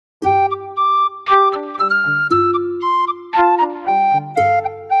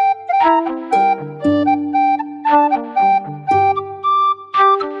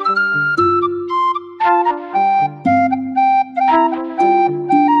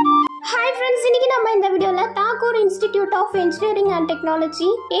Tagore Institute of Engineering and Technology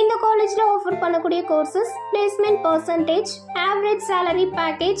இந்த காலேஜ்ல offer பண்ணக்கூடிய courses, placement percentage, average salary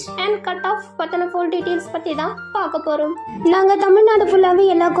package and cut off பத்தின full details பத்தி தான் பார்க்க போறோம். நாங்க தமிழ்நாடு ஃபுல்லாவே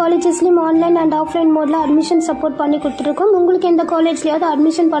எல்லா காலேஜஸ்லயும் ஆன்லைன் அண்ட் ஆஃப்லைன் மோட்ல அட்மிஷன் சப்போர்ட் பண்ணி கொடுத்துருக்கோம். உங்களுக்கு எந்த காலேஜ்லயாவது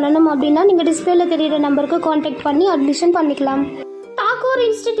அட்மிஷன் பண்ணணும் அப்படின்னா நீங்க டிஸ்பிளேல தெரியுற நம்பருக்கு கான்டாக்ட் பண்ணி அட்மிஷன் பண்ணிக்கலாம். Tagore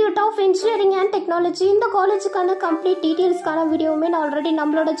Institute of Engineering and Technology இந்த காலேஜுக்கான கம்ப்ளீட் டீடைல்ஸ்க்கான வீடியோவுமே நான் ஆல்ரெடி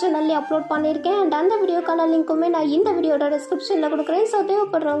நம்மளோட சேனல்ல அப்லோட் பண்ணியிருக்கேன். அண்ட் அந்த வீடியோக்கான லிங்க்குமே நான் இந்த வீடியோட டிஸ்கிரிப்ஷன்ல கொடுக்குறேன். ஸோ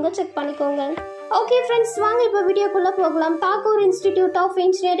தேவைப்படுறவங்க செக் பண்ணிக்கோங்க. ஓகே ஃப்ரெண்ட்ஸ், வாங்க இப்போ வீடியோக்குள்ள போகலாம். Tagore Institute of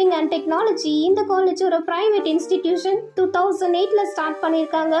Engineering and Technology இந்த காலேஜ் ஒரு பிரைவேட் இன்ஸ்டிடியூஷன். 2008ல ஸ்டார்ட்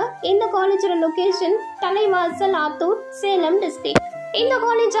பண்ணியிருக்காங்க. இந்த காலேஜோட லொகேஷன் தலைவாசல், ஆத்தூர், சேலம் டிஸ்ட்ரிக்ட். இந்த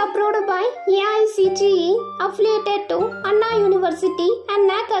college approved by AICTE, affiliated to Anna University and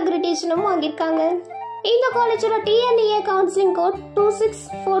NAC accreditation வாங்கியிருக்காங்க. இந்த காலேஜோட TNDA கவுன்சிலிங் கோட்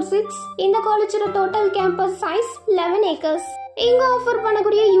 2646. இந்த காலேஜோட டோட்டல் கேம்பஸ் சைஸ் 11 acres. இங்க ஆஃபர்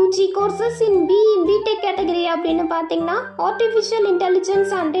பண்ணக்கூடிய UG கோர்சஸ் இன் பிடெக் கேட்டகரி அப்படின்னு பாத்தீங்கன்னா artificial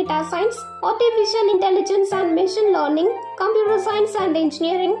intelligence and data science, artificial intelligence and machine learning, computer science and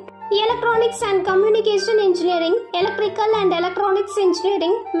engineering, Electronics and Communication Engineering, Electrical and Electronics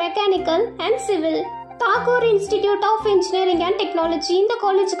Engineering, Mechanical and Civil. Tagore Institute of Engineering and Technology இந்த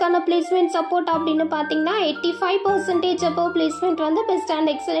காலேஜுக்கான placement support அப்படின்னு பாத்தீங்கன்னா 85% above placement வந்து best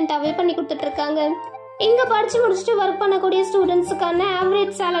and எக்ஸலென்ட்டாவே பண்ணி கொடுத்துட்டு இருக்காங்க. இங்க படிச்சு முடிச்சுட்டு ஒர்க் பண்ணக்கூடிய ஸ்டூடெண்ட்ஸுக்கான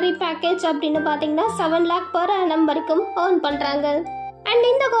ஆவரேஜ் salary package அப்படின்னு பாத்தீங்கன்னா 7 lakh per annum வரைக்கும் earn பண்றாங்க. அண்ட்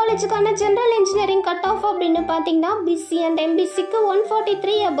இந்த காலேஜுக்கான ஜெனரல் இன்ஜினியரிங் கட் ஆஃப் அப்படின்னு பாத்தீங்கன்னா BC and MBCக்கு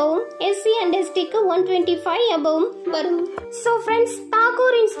 143 above, SC and STக்கு 125 above வரும். So friends,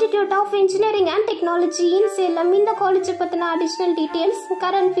 Tagore Institute of Engineering and Technology in Salem இந்த காலேஜ் பத்தின additional details,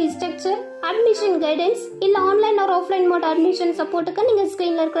 current fees structure, admission guidance இல்ல online R offline mode admission சப்போர்ட்டுக்கு நீங்க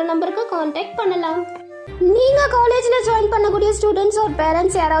ஸ்கிரீன்ல இருக்கிற நம்பருக்கு கான்டாக்ட் பண்ணலாம். நீங்க காலேஜ்ல ஜாயின் பண்ணக்கூடிய ஸ்டூடெண்ட்ஸ் ஒரு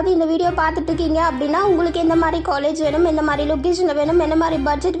பேரண்ட்ஸ் யாராவது இந்த வீடியோ பார்த்துட்டு இருக்கீங்க அப்படின்னா உங்களுக்கு எந்த மாதிரி காலேஜ் வேணும், எந்த மாதிரி லொகேஷன்ல வேணும், என்ன மாதிரி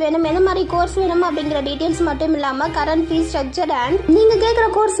பட்ஜெட் வேணும், என்ன மாதிரி கோர்ஸ் வேணும் அப்படிங்கிற டீடைல்ஸ் மட்டும் இல்லாம கரண்ட் ஃபீஸ் ஸ்ட்ரக்சர் அண்ட் நீங்க கேட்குற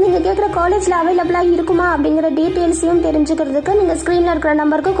கோர்ஸ் நீங்க கேட்குற காலேஜ்ல அவைலபிளா இருக்குமா அப்படிங்கிற டீடைல்ஸையும் தெரிஞ்சுக்கிறதுக்கு நீங்க ஸ்கிரீன்ல இருக்கிற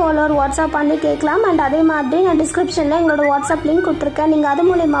நம்பருக்கு கால் ஒரு வாட்ஸ்அப் பண்ணி கேட்கலாம். அண்ட் அதே மாதிரி நான் டிஸ்கிரிப்ஷன்ல எங்களோட வாட்ஸ்அப் லிங்க் கொடுத்துருக்கேன். நீங்க அது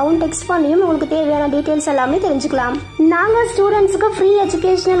மூலமாவும் டெக்ஸ்ட் பண்ணியும் உங்களுக்கு தேவையான டீடைல்ஸ் எல்லாமே தெரிஞ்சுக்கலாம். நாங்க ஸ்டூடெண்ட்ஸ்க்கு free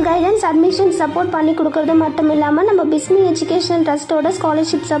educational guidance, admission support பண்ணி கொடுக்கறது மட்டும் இல்லாம நம்ம BISMI எஜுகேஷன் ட்ரஸ்டோட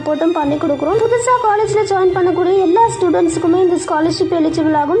ஸ்காலர்ஷிப் சப்போர்ட்டும் பண்ணி கொடுக்குறோம். புதுசா காலேஜ்ல ஜாயின் பண்ணக்கூடிய எல்லா ஸ்டூடெண்ட்ஸுக்குமே இந்த ஸ்காலர்ஷிப்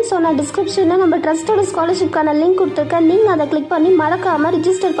எலிஜிபிள் ஆகும். ஸோ நான் டிஸ்கிரிப்ஷன்ல நம்ம ட்ரஸ்டோட ஸ்காலர்ஷிப்கான லிங்க் கொடுத்துருக்கேன். நீங்க அதை கிளிக் பண்ணி மறக்காம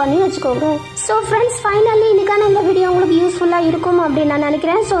ரிஜிஸ்டர் பண்ணி வச்சுக்கோங்க. ஸோ ஃப்ரெண்ட்ஸ், ஃபைனலி இன்னைக்கான இந்த வீடியோ உங்களுக்கு யூஸ்ஃபுல்லா இருக்கும் அப்படின்னு நான்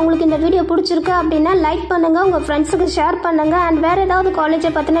நினைக்கிறேன். ஸோ உங்களுக்கு இந்த வீடியோ பிடிச்சிருக்கு அப்படின்னா லைக் பண்ணுங்க, உங்க ஃப்ரெண்ட்ஸுக்கு ஷேர் பண்ணுங்க. அண்ட் வேற ஏதாவது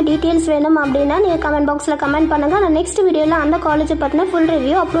காலேஜை பத்தின டீடைல்ஸ் வேணும் அப்படின்னா நீங்க கமெண்ட் பாக்ஸ்ல கமெண்ட் பண்ணுங்க. நான் நெக்ஸ்ட் வீடியோல அந்த காலேஜை பத்தின ஃபுல்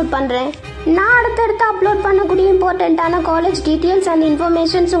ரிவ்யூ அப்லோட் பண்றேன். நான் அடுத்தடுத்து அப்லோட் பண்ணக்கூடிய இம்பார்ட்டன்டான காலேஜ் டீடைல்ஸ் அண்ட்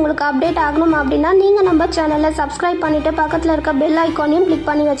இன்ஃபர்மேஷன்ஸ் உங்களுக்கு அப்டேட் ஆகணும் அப்படின்னா நீங்க நம்ம சேனலை சப்ஸ்கிரைப் பண்ணிட்டு பக்கத்துல இருக்க பெல் ஐக்கானையும் கிளிக்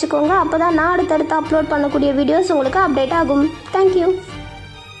பண்ணி வச்சுக்கோங்க. அப்பதான் நான் அடுத்தடுத்து அப்லோட் பண்ணக்கூடிய வீடியோஸ் உங்களுக்கு அப்டேட் ஆகும். தேங்க்யூ.